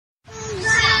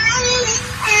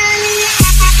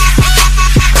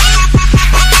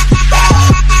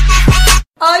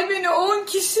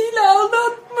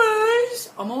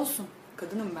Ama olsun.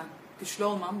 Kadınım ben. Güçlü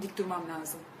olmam, dik durmam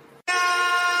lazım.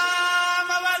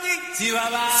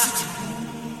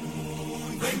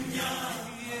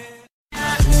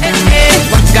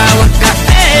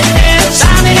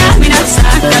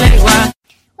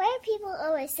 Why do people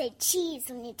always say cheese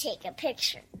when you take a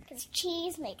picture? Because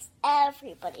cheese makes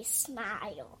everybody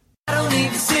smile. I don't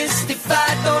need to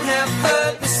 65, don't have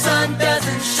hurt, the sun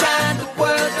doesn't shine, the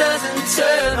world doesn't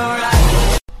turn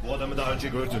alright. Bu adamı daha önce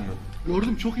gördün mü?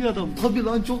 Gördüm, çok iyi adam. Tabii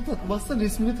lan, çok tatlı. Baksana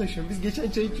resmini taşıyorum. Biz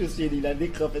geçen çay içiyoruz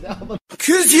ilerideki kafede ama.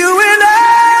 Cause you and I.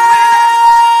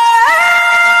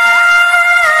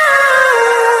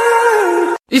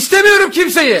 İstemiyorum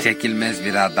kimseyi. Çekilmez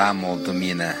bir adam oldum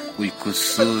yine.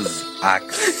 Uykusuz,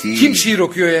 aksi. Kim şiir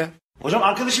okuyor ya? Hocam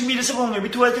arkadaşım midesi bulanıyor.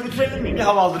 Bir tuvalete götürebilir miyim? Bir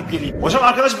hava aldırıp geleyim. Hocam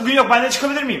arkadaş bugün yok. Ben de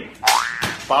çıkabilir miyim?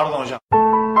 Pardon hocam.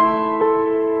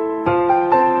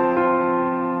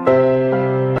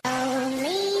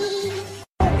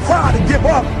 Try to give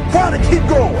up. Try to keep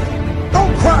going.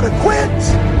 Don't try to quit.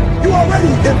 You already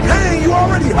in pain. You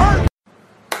already hurt.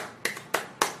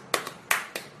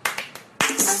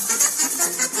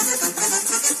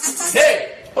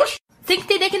 Tem que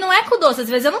entender que não é com doce, às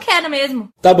vezes eu não quero mesmo.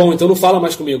 Tá bom, então não fala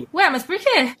mais comigo. Ué, mas por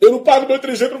quê? Eu não pago meu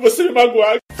 3G pra você me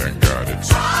magoar.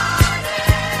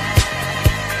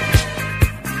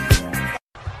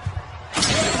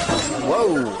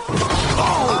 Whoa.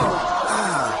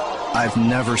 I've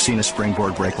never seen a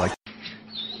springboard break like that.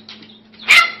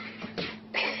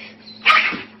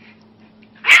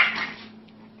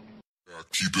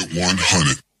 Keep it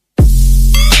 100.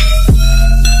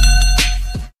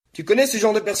 Tu connais ce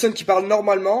genre de personnes qui parlent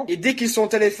normalement et dès qu'ils sont au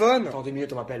téléphone... Attends 2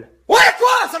 minutes, on m'appelle. Ouais,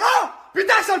 quoi, ça va?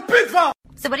 Putain, sale pute, va!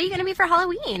 So what are you gonna be for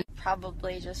Halloween?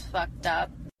 Probably just fucked up.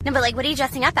 No, but like, what are you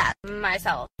dressing up as?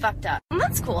 Myself. Fucked up. Well,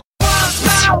 that's cool.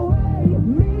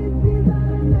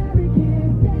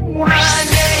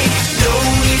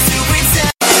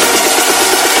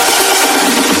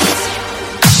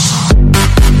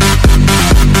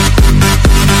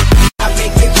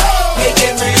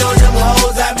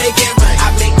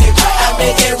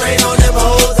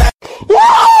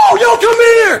 Whoa, yo, come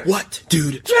here! What,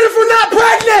 dude? Jennifer not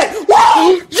pregnant!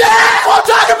 Whoa! Yeah! What I'm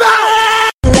talking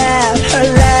about! Her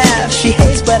laugh, she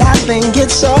hates but I think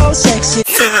it's so sexy.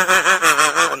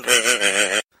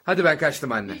 Hadi ben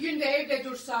kaçtım anne. Bir gün de evde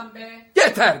dursan be.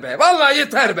 Yeter be, vallahi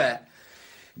yeter be.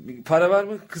 Para var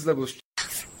mı? Kızla buluş.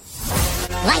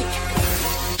 Light.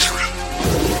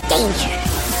 Danger.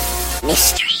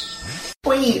 Mystery.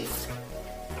 Wait.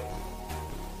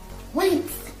 Wait.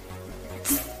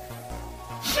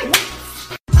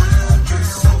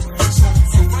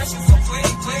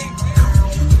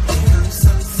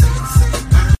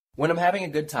 When I'm having a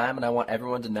good time and I want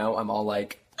everyone to know, I'm all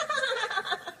like...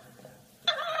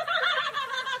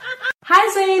 Hi,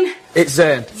 Zane. It's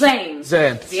Zen. Zane.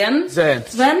 Zen. Zen. Zen.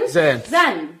 Zen. Zen.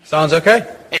 Zen. Sounds okay?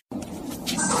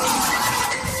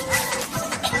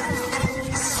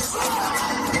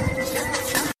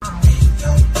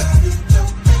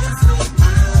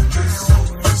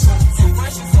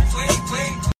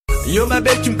 Yo ma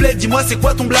belle, tu me plais, dis-moi c'est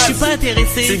quoi ton blague? Je suis pas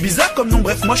intéressé. C'est bizarre comme nom,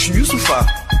 bref, moi je suis Youssoufa.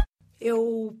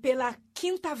 Eu, pela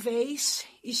 5ª vez,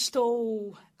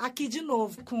 estou aqui de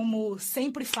novo, como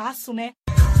sempre faço, né?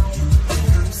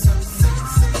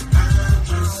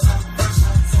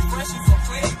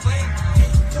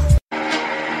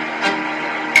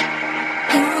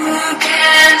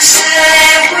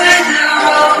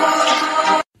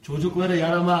 Çocuklara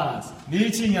yaramaz.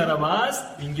 Niçin yaramaz?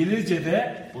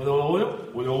 İngilizce'de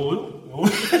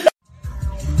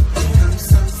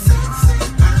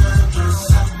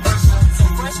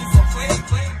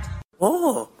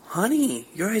Oh, honey,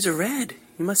 your eyes are red.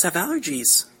 You must have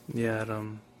allergies. Yeah,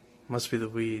 must be the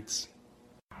weeds.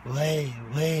 Vay.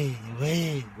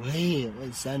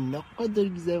 Sen ne kadar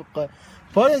güzel.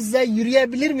 Perez, sen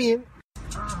yürüyebilir miyim?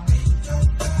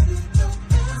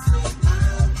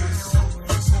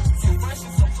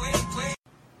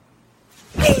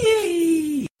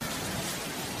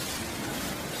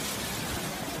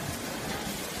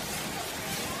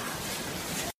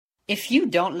 If you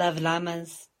don't love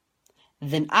llamas,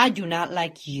 then I do not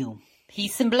like you.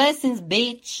 Peace and blessings,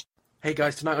 bitch. Hey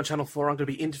guys, tonight on Channel 4 I'm going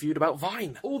to be interviewed about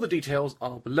Vine. All the details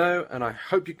are below and I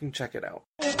hope you can check it out.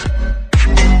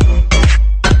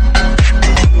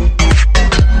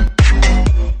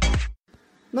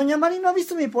 Doña Mari, ¿no ha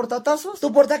visto mi portatazos?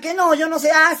 ¿Tu porta qué no? Yo no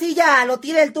sé. Ah, sí, ya, lo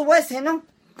tiré el tubo ese, ¿no?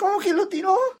 ¿Cómo que lo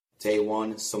tiró? Day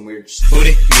one, some weird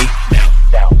Booty me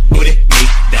down. Booty me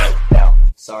down.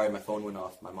 Sorry, my phone went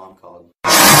off. My mom called.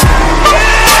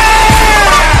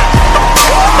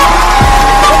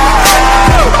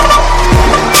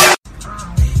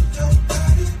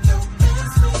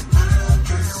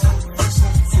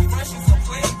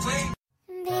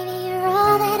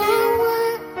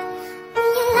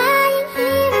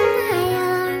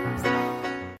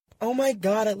 my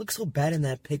god, I look so bad in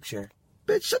that picture.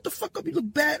 Bitch, shut the fuck up. You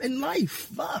look bad in life.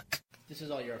 Fuck. This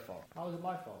is all your fault. How is it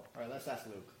my fault? All right, let's ask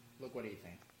Luke. Luke, what do you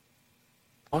think?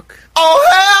 Fuck. Oh,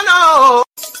 hell no!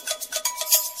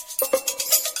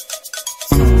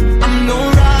 I'm no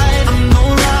ride, I'm no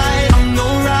ride, I'm no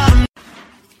ride.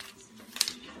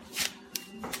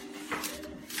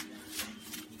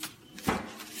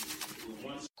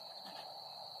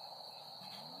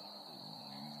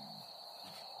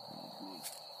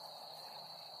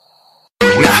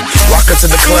 Walk up to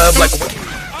the club like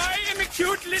I am a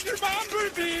cute little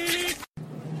bumblebee.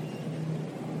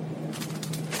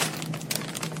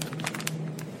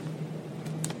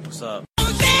 what's up?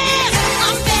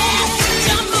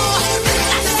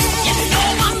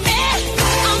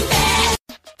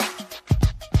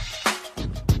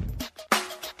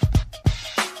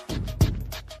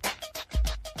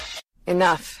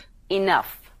 Enough.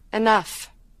 Enough. Enough.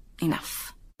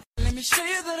 Enough. Let me show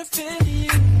you that I feel you.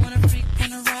 Wanna freak,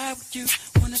 wanna ride with you.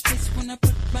 Wanna taste, wanna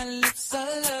put my lips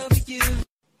all over you.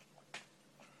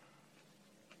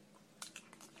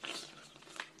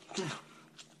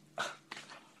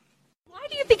 Why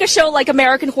do you think a show like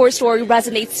American Horror Story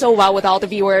resonates so well with all the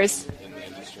viewers?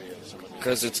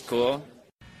 Because it's cool.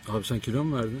 Abi sen kilo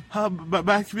mu verdin? Ha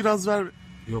belki biraz ver.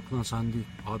 Yok lan sen değil.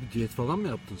 Abi diyet falan mı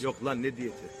yaptın? Yok lan ne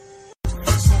diyeti?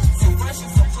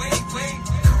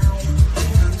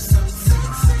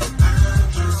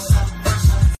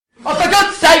 Oh, for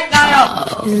God's sake, now!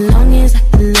 As long as I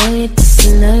can love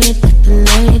it,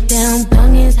 lay it down,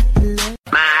 long as I can love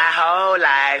it. My whole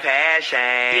life has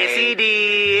changed. Yes, he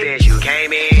did. Since you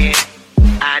came in,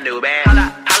 I knew better.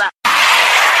 Holla, holla.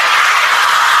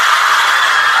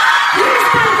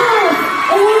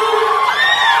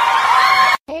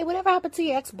 Hey, whatever happened to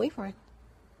your ex-boyfriend?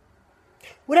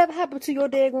 Whatever happened to your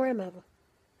dead grandmother?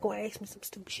 Go ask me some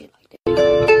stupid shit like that.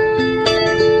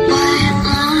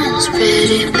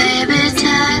 Pretty baby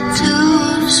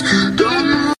tattoos.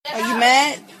 Are you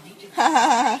mad?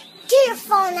 Get your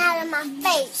phone out of my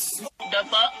face. The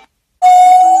fuck?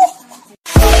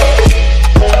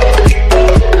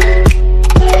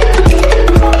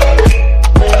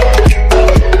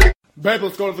 Babe,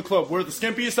 let's go to the club. Wear the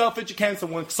skimpiest outfit you can so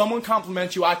when someone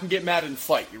compliments you, I can get mad and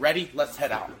fight. You ready? Let's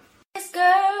head out. This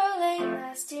girl late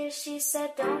last year, she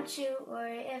said, don't you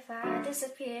worry if I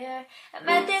disappear. I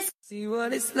met this. See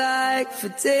what it's like for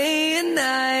day and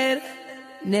night,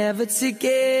 never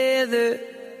together.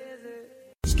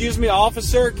 Excuse me,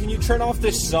 officer, can you turn off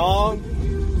this song?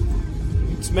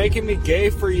 It's making me gay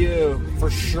for you,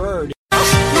 for sure.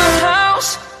 My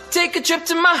house, take a trip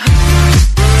to my house.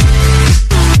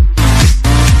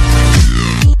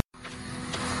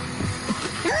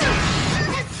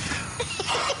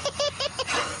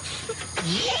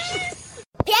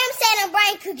 Pam said I'm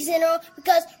buying cookies and all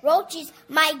because roaches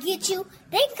might get you.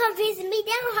 They can come visit me.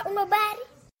 They don't hurt nobody.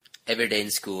 Every day in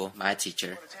school, my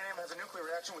teacher.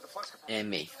 And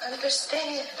me.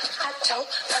 Understand, I don't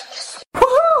understand.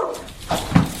 Woohoo!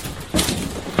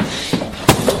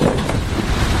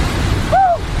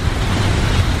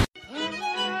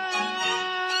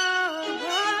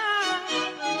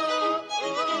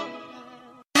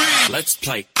 Let's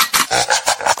play.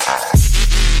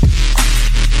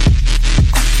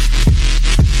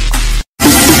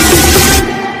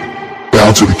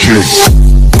 Down to the king.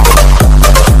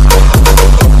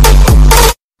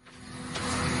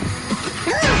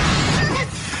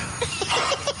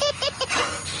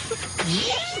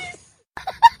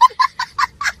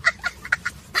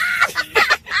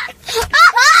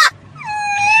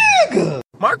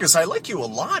 Marcus, I like you a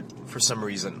lot for some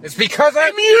reason. It's because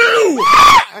I'm you!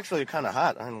 Actually, you're kind of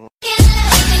hot. I don't know.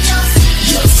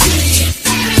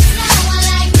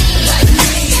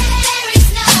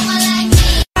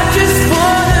 I just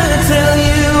wanna tell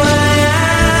you I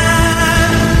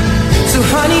am. So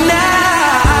honey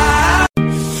now,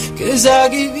 'cause I'll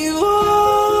give you all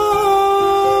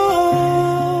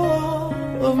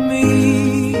of me.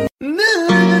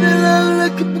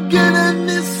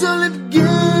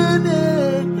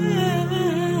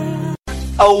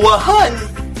 A one,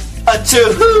 a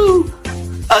two,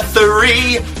 a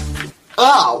three.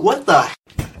 Oh, what the?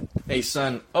 Hey,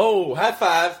 son. Oh, high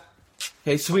five.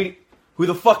 Hey, sweetie. Who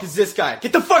the fuck is this guy?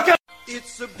 Get the fuck out!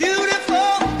 It's a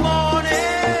beautiful morning.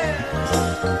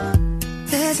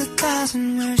 There's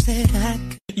 1,000 words that I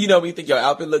could. You know, when you think your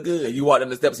outfit look good, you walk down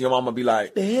the steps and your mama be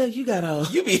like, the hell you got on?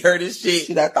 You be hurt as shit.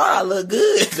 She like, I look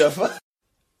good. The fuck?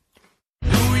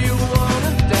 Do you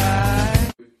wanna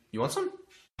die? You want some?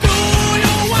 Do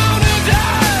you wanna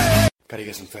die? Gotta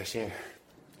get some fresh air.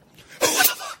 What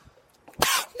the fuck?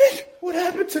 Nigga, what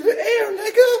happened to the air,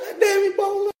 nigga? Damn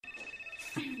Ebola.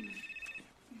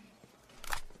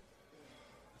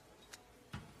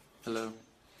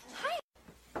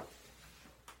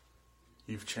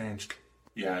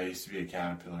 used to be a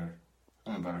caterpillar.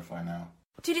 I'm a butterfly now.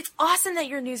 Dude, it's awesome that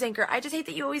you're a news anchor. I just hate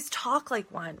that you always talk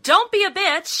like one. Don't be a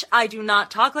bitch. I do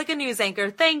not talk like a news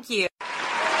anchor. Thank you.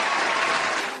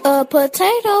 A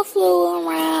potato flew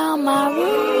around my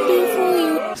room before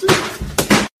you.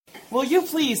 Will you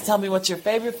please tell me what your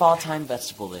favorite fall-time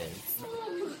vegetable is?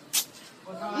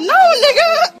 No,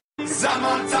 nigga! I'm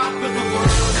on top of the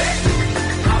world,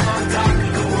 eh? I'm on top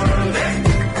of the world,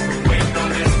 eh? Wait on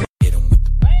this. Hit 'em with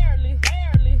the barely.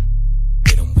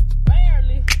 Hit 'em with the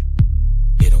barely.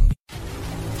 Hit 'em.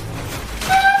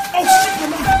 Oh shit!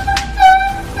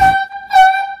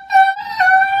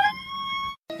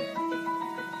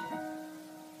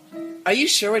 Are you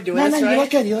sure we're doing No, this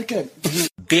right? you look good.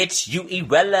 Bitch, you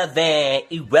irrelevant.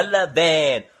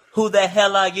 Who the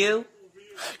hell are you?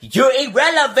 You're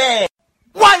irrelevant!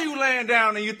 Why you laying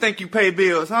down and you think you pay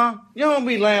bills, huh? You don't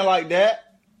be laying like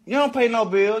that. You don't pay no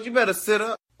bills. You better sit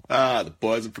up. Ah, the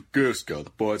poison for Cusco. The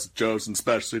poison chosen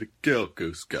specially to kill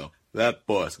Cusco. That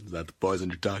poison, is that the poison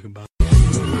you're talking about? They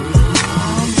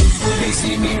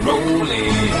see me rolling,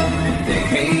 they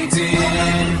hate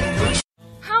it.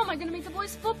 How am I gonna make the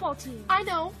boys' football team? I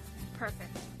know.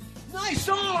 Perfect. Nice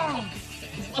song!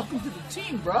 Welcome to the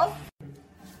team, bro.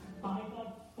 I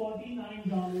got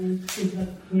 $49 in the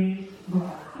crate. You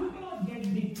cannot get the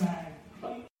bag.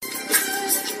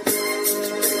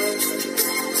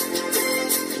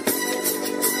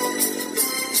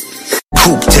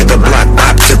 Coupe to the block,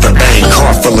 pop to the bang.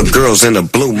 Car full of girls in a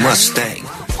blue Mustang.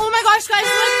 Oh my gosh, guys,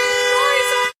 look!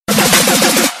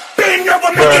 Bend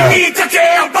over, make it need to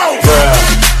get both.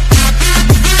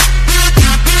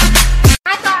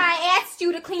 I thought I asked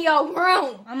you to clean your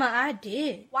room. Mama, I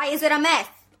did. Why is it a mess?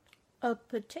 A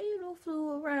potato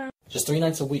flew around. Just 3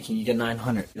 nights a week and you get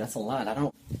 900. That's a lot. I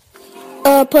don't...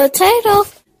 A potato.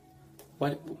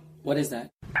 What is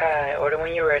that? Hi, order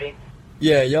when you're ready.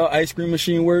 Yeah, y'all ice cream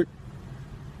machine work?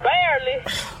 Barely.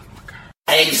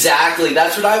 Exactly.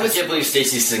 That's what I was. I can't believe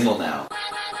Stacy's single now.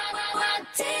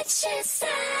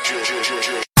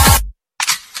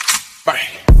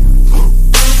 Bang.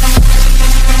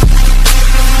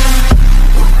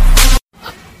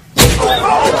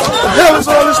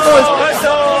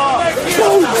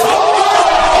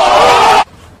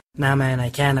 Nah, man, I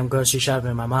can't. I'm grocery shopping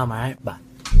with my mom, alright? Bye.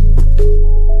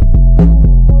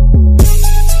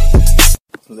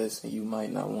 Listen, you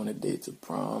might not want to date to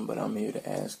prom, but I'm here to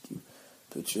ask you.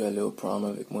 Peux-tu aller au prom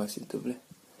avec moi, s'il te plaît?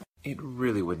 It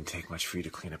really wouldn't take much for you to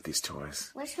clean up these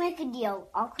toys. Let's make a deal.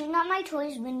 I'll clean up my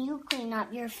toys when you clean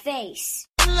up your face.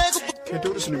 Can't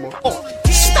do this anymore. Oh,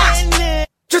 stop!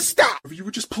 Just stop! If you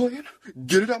were just playing,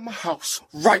 get it out of my house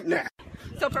right now.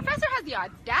 So Professor has the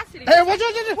audacity. Hey, what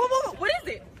is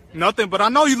it? Nothing, but I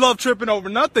know you love tripping over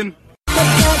nothing.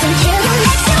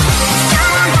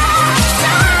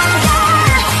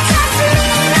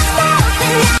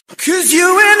 Cause you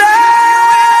and I.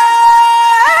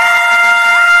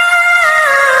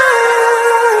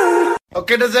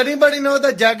 Okay, does anybody know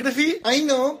the geography? I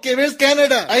know. Okay, where's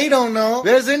Canada? I don't know.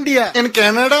 Where's India? In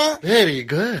Canada? Very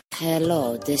good.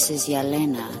 Hello, this is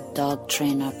Yelena, dog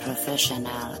trainer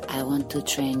professional. I want to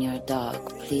train your dog.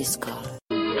 Please call.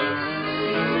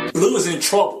 Blue is in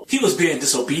trouble. He was being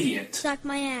disobedient. Suck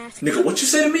my ass. Nigga, what you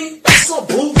say to me? I saw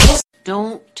Blue.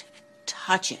 Don't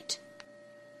touch it.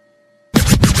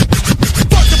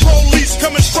 Police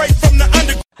coming straight from the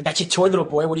underground. I got your toy, little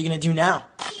boy. What are you gonna do now?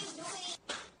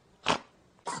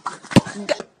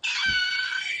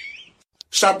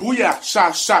 Shabuya,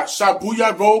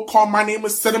 shabuya, roll call. My name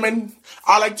is Cinnamon.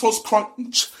 I like toast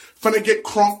crunch. Finna get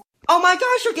crunk. Oh my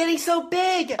gosh, you're getting so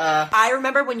big. I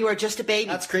remember when you were just a baby.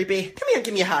 That's creepy. Come here and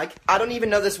give me a hug. I don't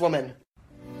even know this woman.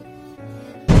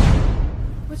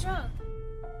 What's wrong?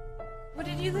 What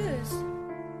did you lose?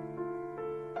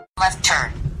 Left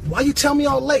turn. Why you tell me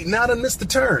all late? Now I done missed the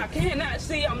turn. I cannot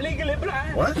see. I'm legally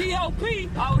blind. What? P.O.P.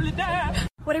 all the time.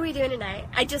 What are we doing tonight?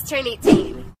 I just turned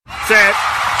 18. Set.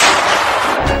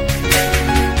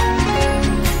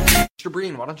 Mr.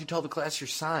 Breen, why don't you tell the class your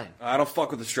sign? I don't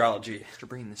fuck with astrology. Mr.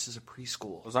 Breen, this is a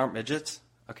preschool. Those aren't midgets?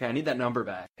 Okay, I need that number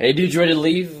back. Hey, dude, you ready to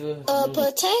leave? A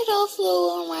potato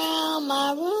flew around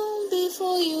my room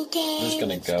before you came. I'm just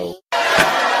gonna go.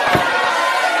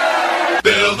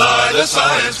 Bill Nye the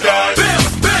Science Guy. Bill.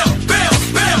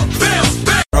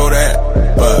 Throw that,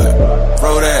 but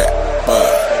throw that,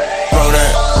 but throw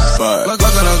that, but look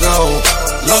at her go,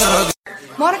 look at her go.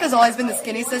 Monica's always been the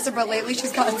skinny sister, but lately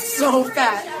she's gotten so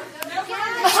fat.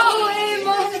 Oh, hey,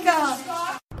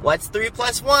 Monica. What's 3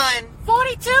 plus 1?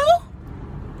 42?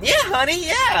 Yeah, honey,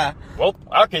 yeah. Well,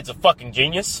 our kid's a fucking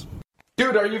genius.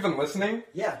 Dude, are you even listening?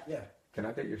 Yeah. Can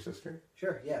I date your sister?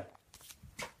 Sure, yeah.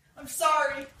 I'm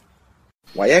sorry.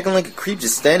 Why you acting like a creep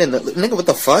just standing there? Nigga, what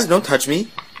the fuck? Don't touch me.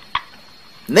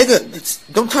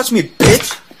 Nigga, don't touch me,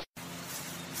 bitch.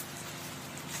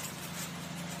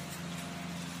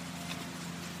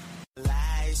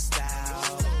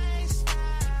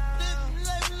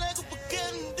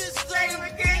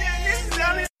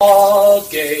 Ball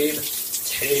game,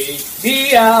 take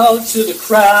me out to the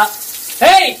crowd.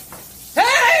 Hey!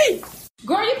 Hey!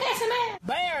 Girl, you passing man?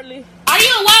 Barely. Are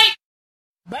you awake?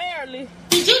 Barely.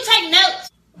 Did you take notes?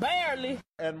 Barely.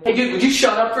 Hey dude, would you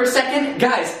shut up for a second?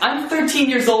 Guys, I'm 13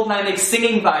 years old and I make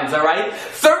singing vibes, alright?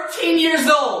 13 years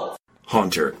old!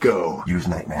 Hunter, go. Use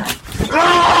nightmare.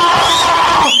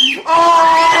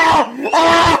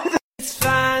 It's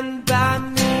fine by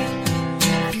me.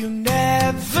 If you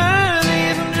never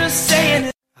leave, I'm just saying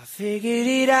it. I figured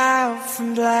it out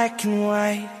from black and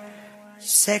white.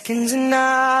 Seconds and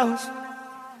hours.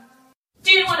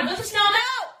 Do you want to build a snowman?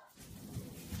 No!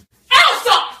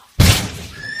 Elsa!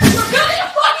 We're building a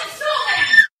fucking snowman!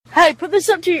 Hey, put this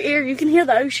up to your ear. You can hear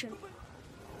the ocean.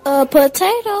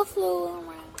 Potato flew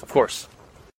around. Of course.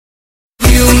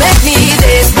 You make me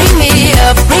this, bring me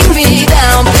up, bring me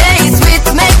down. Play sweet,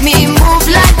 make me move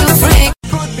like a freak.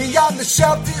 Put me on the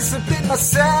shelf, discipline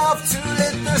myself to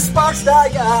let the sparks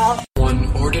die out.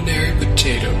 One ordinary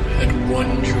potato had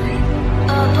one dream.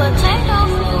 A potato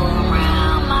flew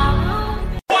around my room.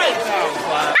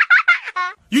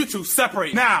 You two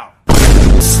separate now.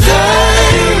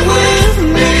 Stay with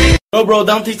me. Yo, bro,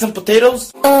 down to eat some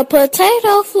potatoes? A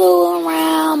potato flew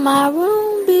around my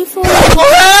room before.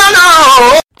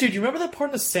 Dude, you remember that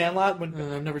part in The Sandlot when...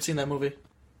 I've never seen that movie.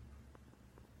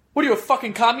 What are you, a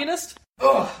fucking communist?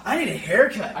 Ugh, I need a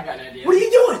haircut. I got an idea. What are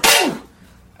you doing?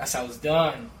 That's how it's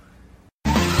done.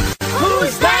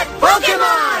 Who's that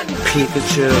Pokemon?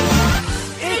 Pikachu.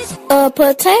 A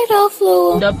potato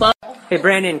flew. Hey,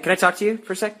 Brandon, can I talk to you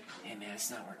for a sec? Hey man, it's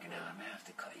not working out. I'm gonna have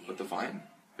to cut you. What the fine?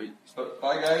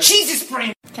 Bye, guys. Jesus,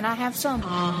 Brandon! Can I have some?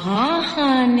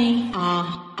 Honey.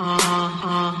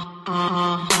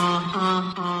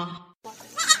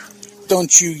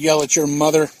 Don't you yell at your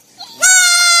mother.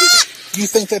 You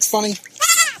think that's funny?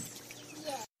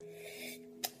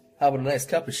 How about a nice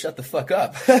cup and shut the fuck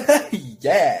up?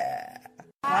 Yeah.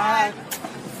 Bye.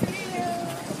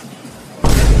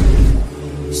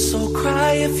 So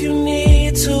cry if you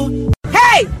need to.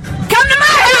 Hey! Come to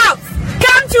my house!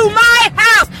 Come to my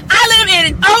house! I live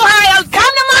in Ohio!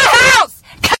 Come to my house!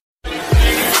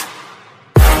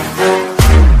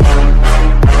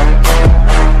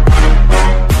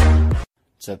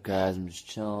 What's up guys, I'm just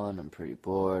chilling, I'm pretty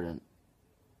bored and...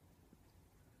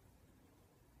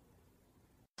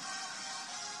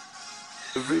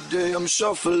 Every day I'm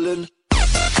shuffling.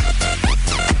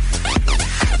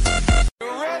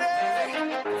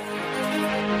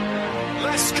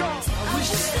 Let's go.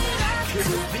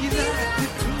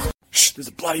 Shh, there's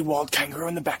a bloody wild kangaroo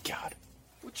in the backyard.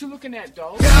 What you looking at,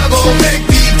 dog? Gonna make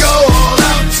me go all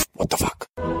out. What the fuck?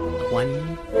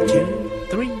 1, 2,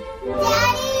 3.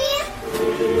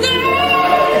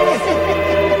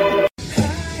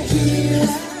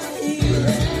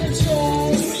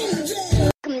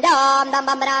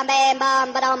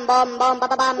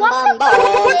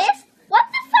 What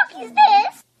the fuck is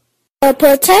this? A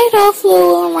potato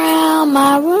flew around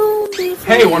my room before.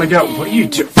 Hey, wanna go? What are you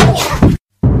doing?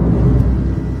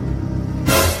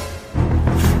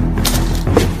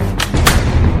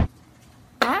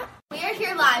 We are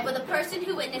here live with a person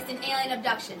who witnessed an alien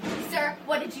abduction. Sir,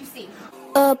 what did you see?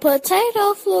 A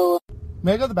potato flew.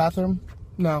 May I go to the bathroom?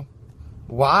 No.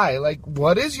 Why? Like,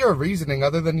 what is your reasoning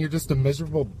other than you're just a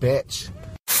miserable bitch?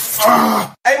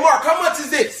 Hey, Mark, how much is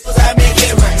this? I make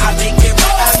it right. I make it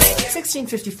right. I make it.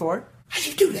 1654. How'd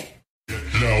you do that?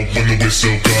 Now when the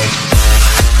whistle comes.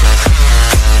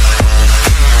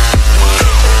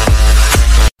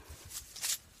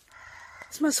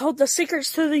 This must hold the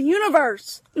secrets to the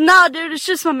universe. Nah, dude, it's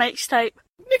just my mixtape.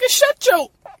 Nigga, shut your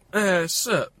ass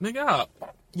up, nigga. Up.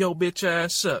 Yo, bitch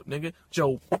ass up, nigga.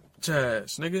 Yo,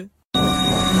 ass, nigga.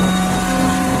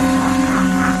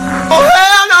 Oh,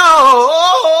 hell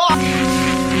no!